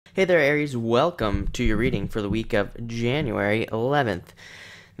Hey there, Aries. Welcome to your reading for the week of January 11th.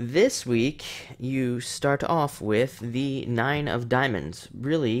 This week, you start off with the Nine of Diamonds.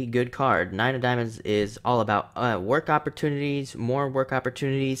 Really good card. Nine of Diamonds is all about work opportunities, more work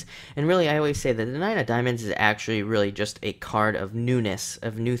opportunities, and really, I always say that the Nine of Diamonds is actually really just a card of newness,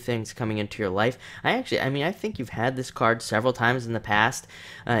 of new things coming into your life. I think you've had this card several times in the past.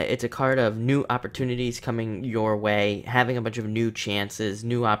 It's a card of new opportunities coming your way, having a bunch of new chances,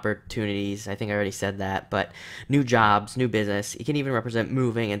 new opportunities. I think I already said that, but new jobs, new business. It can even represent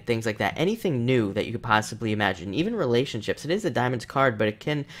moving and things like that. Anything new that you could possibly imagine, even relationships. It is a diamonds card, but it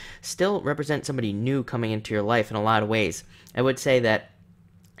can still represent somebody new coming into your life in a lot of ways. I would say that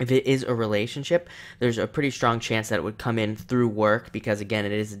if it is a relationship, there's a pretty strong chance that it would come in through work because, again,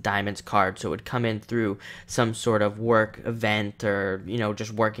 it is a diamonds card. So it would come in through some sort of work event or,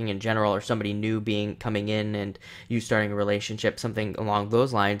 just working in general or somebody new coming in and you starting a relationship, something along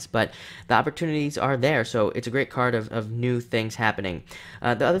those lines. But the opportunities are there. So it's a great card of new things happening.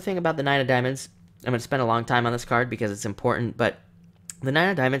 The other thing about the Nine of Diamonds, I'm going to spend a long time on this card because it's important, but the Nine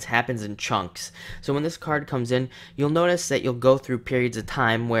of Diamonds happens in chunks. So when this card comes in, you'll notice that you'll go through periods of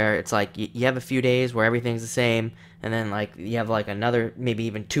time where it's like you have a few days where everything's the same, and then like you have like another maybe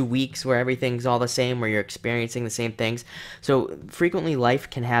even 2 weeks where everything's all the same, where you're experiencing the same things. So frequently life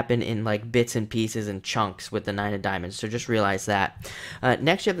can happen in like bits and pieces and chunks with the Nine of Diamonds. So just realize that.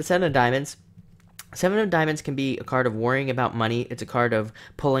 Next, you have the Seven of Diamonds. Seven of Diamonds can be a card of worrying about money. It's a card of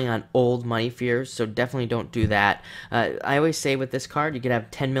pulling on old money fears, so definitely don't do that. I always say with this card, you could have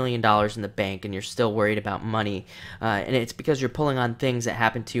 $10 million in the bank and you're still worried about money. And it's because you're pulling on things that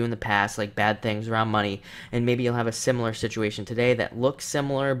happened to you in the past, like bad things around money. And maybe you'll have a similar situation today that looks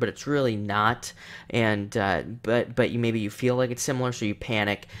similar, but it's really not. And but maybe you feel like it's similar, so you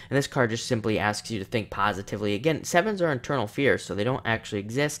panic. And this card just simply asks you to think positively. Again, sevens are internal fears, so they don't actually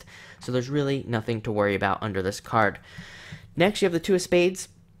exist. So there's really nothing to worry about under this card. Next, you have the Two of Spades.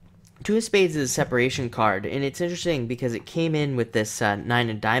 Two of Spades is a separation card, and it's interesting because it came in with this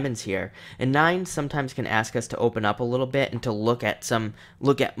Nine of Diamonds here. And nine sometimes can ask us to open up a little bit and to look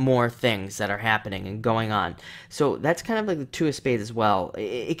at more things that are happening and going on. So that's kind of like the Two of Spades as well.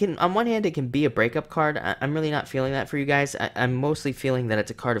 It can, on one hand, it can be a breakup card. I'm really not feeling that for you guys. I'm mostly feeling that it's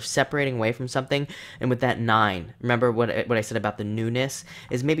a card of separating away from something. And with that nine, remember what I said about the newness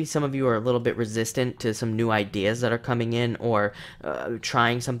is maybe some of you are a little bit resistant to some new ideas that are coming in or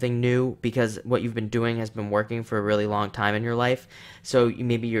trying something new because what you've been doing has been working for a really long time in your life. So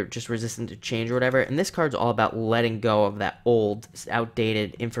maybe you're just resistant to change or whatever. And this card's all about letting go of that old,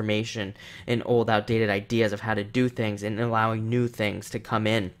 outdated information and old, outdated ideas of how to do things and allowing new things to come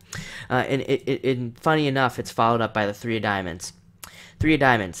in. And funny enough, it's followed up by the Three of Diamonds. Three of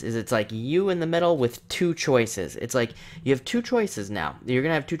Diamonds is it's like you in the middle with two choices. It's like you have two choices now. You're going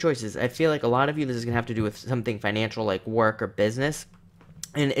to have two choices. I feel like a lot of you, this is going to have to do with something financial like work or business.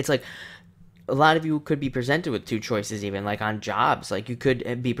 And it's like a lot of you could be presented with two choices, even like on jobs. Like you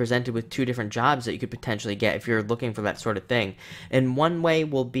could be presented with two different jobs that you could potentially get if you're looking for that sort of thing. And one way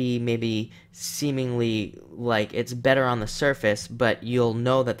will be maybe seemingly like it's better on the surface, but you'll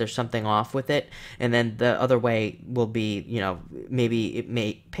know that there's something off with it. And then the other way will be, maybe it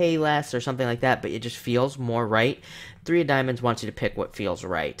may pay less or something like that, but it just feels more right. Three of Diamonds wants you to pick what feels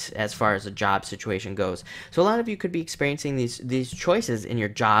right as far as the job situation goes. So a lot of you could be experiencing these choices in your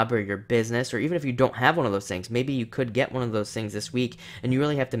job or your business, or even if you don't have one of those things, maybe you could get one of those things this week, and you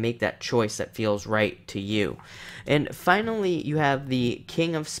really have to make that choice that feels right to you. And finally, you have the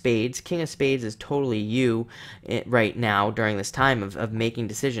King of Spades. King of Spades is totally you right now during this time of making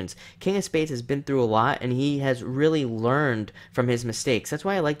decisions. King of Spades has been through a lot, and he has really learned from his mistakes. That's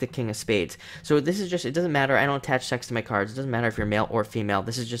why I like the King of Spades. So this is just, it doesn't matter. I don't attach sex to my cards. It doesn't matter if you're male or female.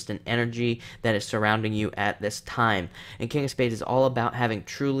 This is just an energy that is surrounding you at this time. And King of Spades is all about having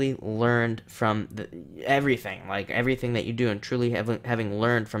truly learned from everything, like everything that you do, and truly having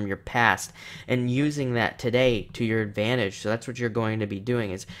learned from your past and using that today to your advantage. So that's what you're going to be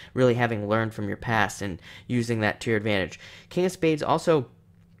doing, is really having learned from your past and using that to your advantage. King of Spades also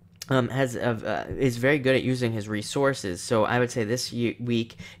is very good at using his resources. So I would say this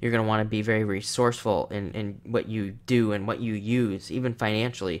week you're going to want to be very resourceful in what you do and what you use, even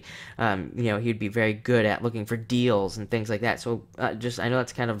financially. He'd be very good at looking for deals and things like that. So I know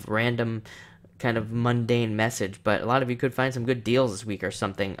that's kind of random, kind of mundane message, but a lot of you could find some good deals this week or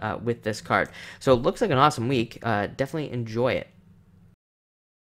something with this card. So it looks like an awesome week. Definitely enjoy it.